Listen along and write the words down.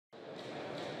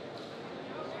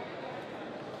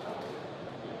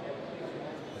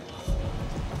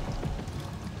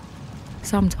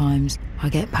Sometimes I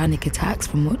get panic attacks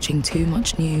from watching too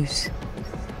much news.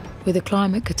 With a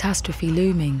climate catastrophe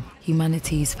looming,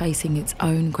 humanity is facing its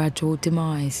own gradual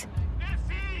demise.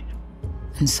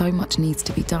 And so much needs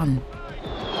to be done.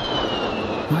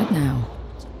 Right now,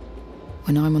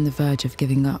 when I'm on the verge of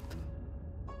giving up.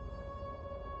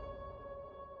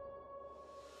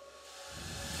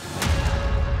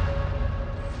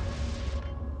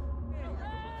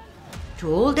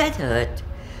 Through all that hurt,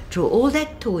 through all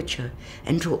that torture,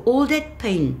 and through all that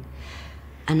pain,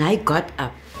 and I got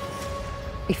up.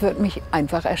 Ich würde mich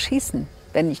einfach erschießen,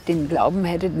 wenn ich den Glauben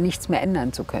hätte, nichts mehr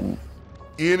ändern zu können.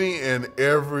 Any and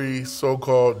every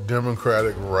so-called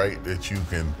democratic right that you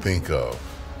can think of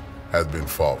has been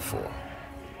fought for,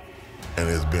 and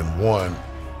has been won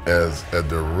as a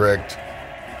direct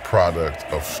product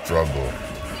of struggle.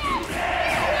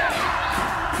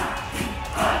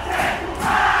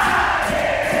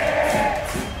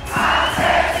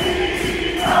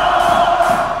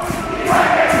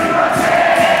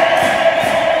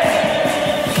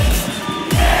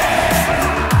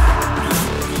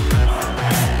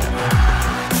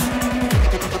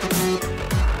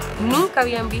 Nunca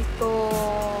habían visto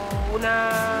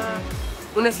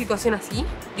una situación así.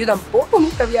 Yo tampoco,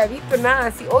 nunca había visto nada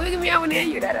así. Obvio que me iba a poner a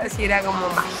llorar, así era como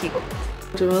mágico.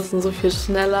 Wir müssen so viel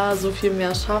schneller, so viel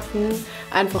mehr schaffen,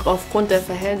 einfach aufgrund der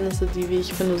Verhältnisse, die, wie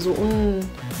ich finde, so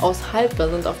unaushaltbar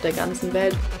sind auf der ganzen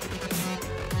Welt.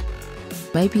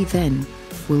 Maybe then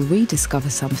we'll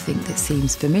rediscover something that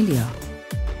seems familiar.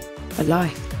 A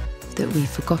life that we've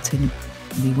forgotten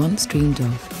we once dreamed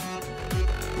of.